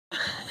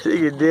She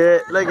can do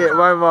it. Look at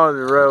my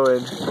mom's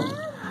rowing.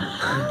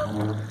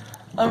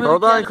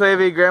 Hold on,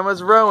 Clavy.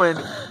 Grandma's rowing.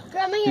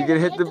 Grandma, you can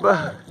hit the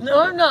boat. No,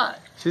 I'm not.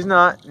 She's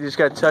not. You just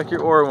gotta tuck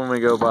your oar when we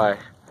go by.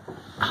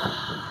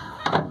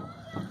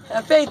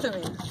 Have faith in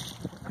me.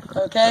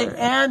 Okay,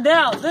 and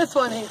now this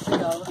one needs to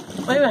go.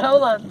 Wait a minute,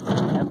 hold on.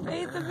 Have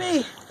faith in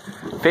me.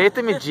 Faith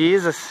in me,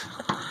 Jesus.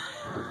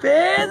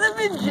 Faith in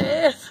me,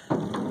 Jesus.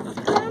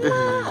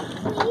 Grandma,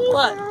 please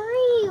What?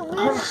 hurry.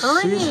 I'm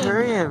hurrying. She's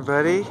hurrying,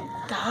 buddy.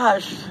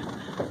 Gosh.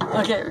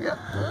 Okay, here we go.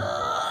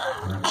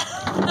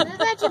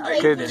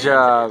 Good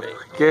job.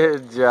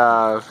 Good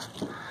job.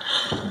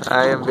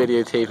 I am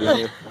videotaping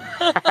you.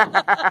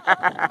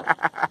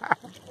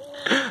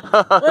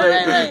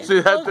 Wait.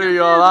 See, that threw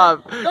you all off.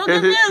 Don't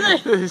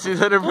confuse me.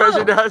 She's under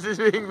pressure now. She's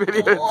being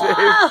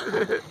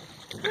videotaped.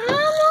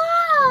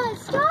 Grandma,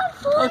 stop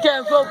pulling. Okay,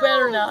 I feel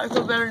better now. I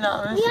feel better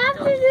now. We have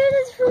to do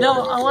this for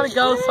No, I want to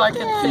go so I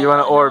can see. You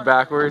want to oar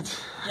backwards?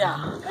 Yeah.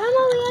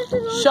 Grandma, we have to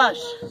go.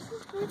 Shush.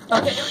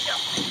 Okay, here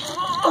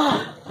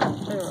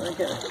we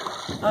go.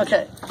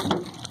 Okay.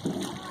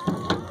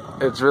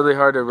 It's really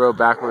hard to row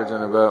backwards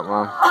in a boat,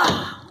 Mom.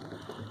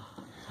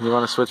 You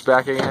want to switch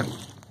back again?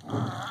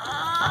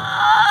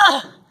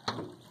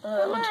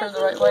 That one turned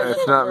the right way.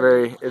 It's not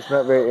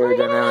very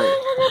aerodynamic.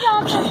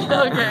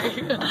 Okay.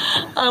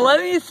 I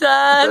love you,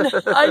 son.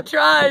 I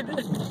tried.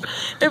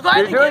 If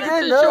I could get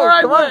it to shore,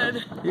 I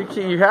would.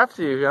 You have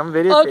to. I'm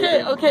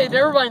videotaping. Okay,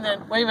 never mind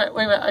then. Wait a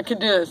minute. I can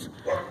do this.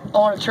 I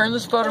want to turn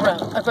this boat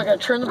around. If I got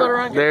to turn the boat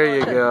around. There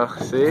you go.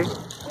 See? You're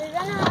gonna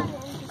have an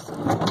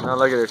interesting. Now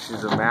look at her.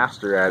 She's a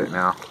master at it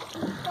now.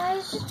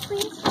 Guys, just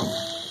please.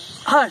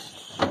 Hush.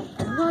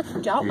 Do not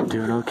doubt You're me.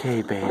 doing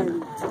okay,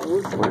 babe.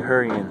 We're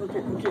hurrying.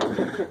 Okay.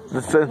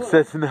 The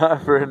sunset's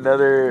not for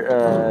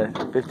another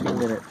 15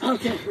 minutes.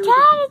 Okay. Dad,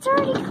 it's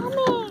already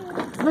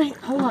coming. Wait,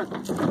 hold on.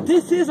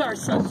 This is our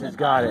sunset. She's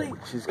got it.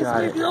 She's got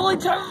This it. is the only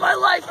time in my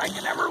life I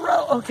can ever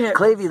row. Okay.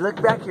 Clavy,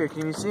 look back here.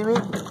 Can you see me?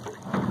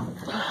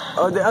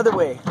 Oh, the other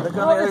way. Look on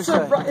the other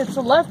side. It's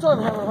the left one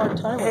I'm having a hard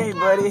time with. Hey,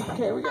 buddy. Okay,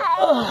 here we go.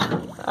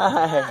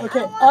 Hi.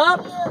 Okay,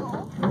 up,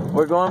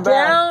 We're going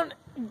back. down,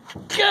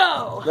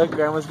 go. Look,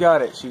 Grandma's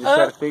got it. She just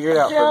got to figure it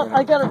out Down. for me.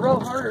 I gotta row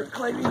harder,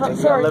 Clavy. And I'm you gotta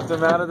sorry. lift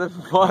them out of the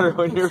water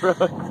when you're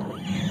rowing.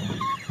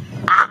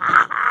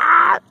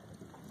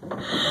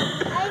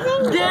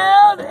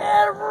 Down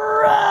and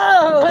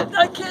row.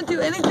 I can't do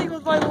anything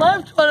with my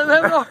left one. I'm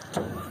having a hard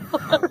time.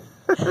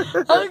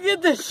 I'll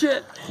get this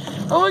shit.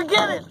 I'm gonna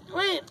get it.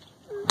 Wait.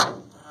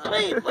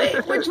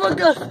 Which one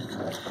goes?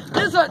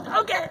 This one.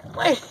 Okay,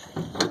 wait.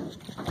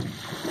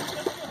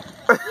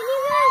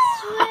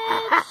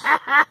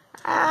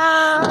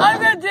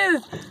 I'm gonna do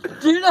this.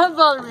 Do not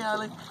bother me,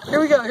 Allie. Here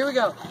we go.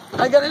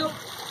 I gotta go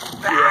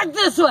back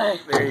this way.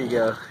 There you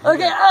go.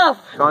 Okay,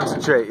 up.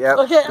 Concentrate, yep.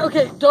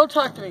 Okay, don't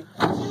talk to me.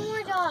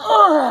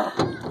 Oh,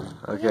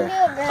 Okay.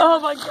 oh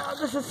my God,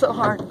 this is so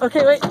hard.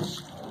 Okay, wait.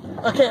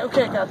 Okay, I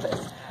got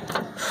this.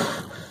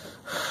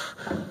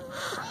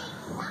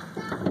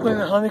 Wait a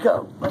minute, let me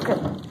go. Okay.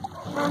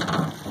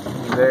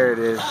 There it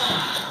is.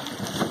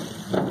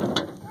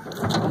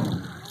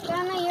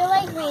 Grandma, you're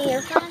like me.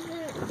 You're fast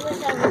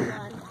with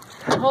everyone.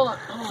 Hold on.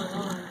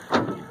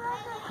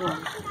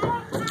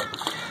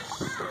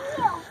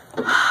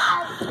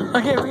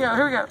 Okay, here we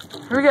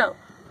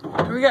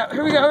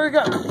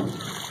go.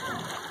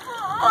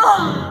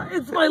 Oh,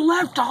 it's my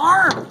left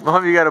arm.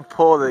 Mom, you gotta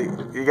pull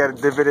you gotta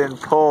dip it in,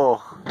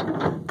 pull.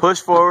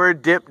 Push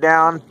forward, dip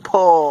down,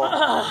 pull.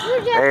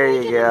 There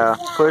you go.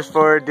 Push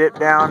forward, dip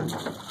down,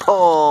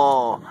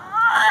 pull.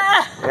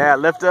 Yeah,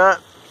 lift up,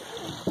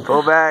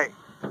 pull back,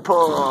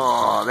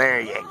 pull.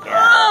 There you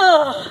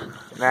go.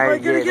 Now you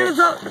get it.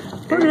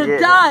 We're gonna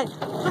die.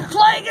 The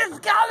plague is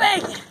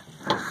coming.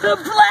 The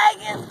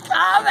plague is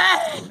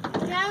coming.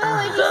 Grandma,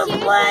 would The you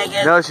plague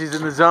is. No, she's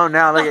in the zone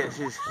now. Look at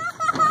she's.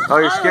 Oh,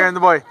 you're scaring the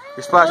boy.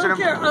 You're splashing him.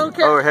 I don't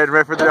care. Oh, we're heading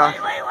right for the dog.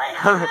 Grandma,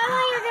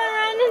 you're gonna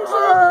run into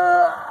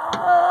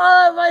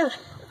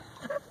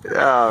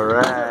All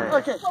right.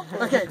 Okay.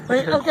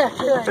 Wait.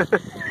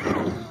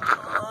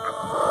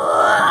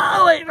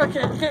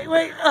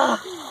 Wait. I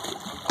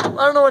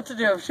don't know what to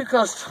do. I'm too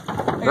close.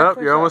 Nope,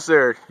 you're almost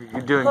there.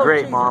 You're doing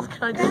great, Jesus. Mom.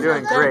 Can I You're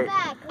doing great.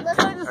 Look,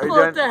 Can I just Are you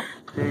float done? there?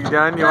 Are you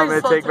done? You want me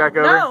to take back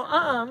over? No,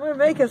 I'm gonna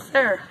make us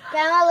there.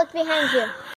 Grandma, look behind you.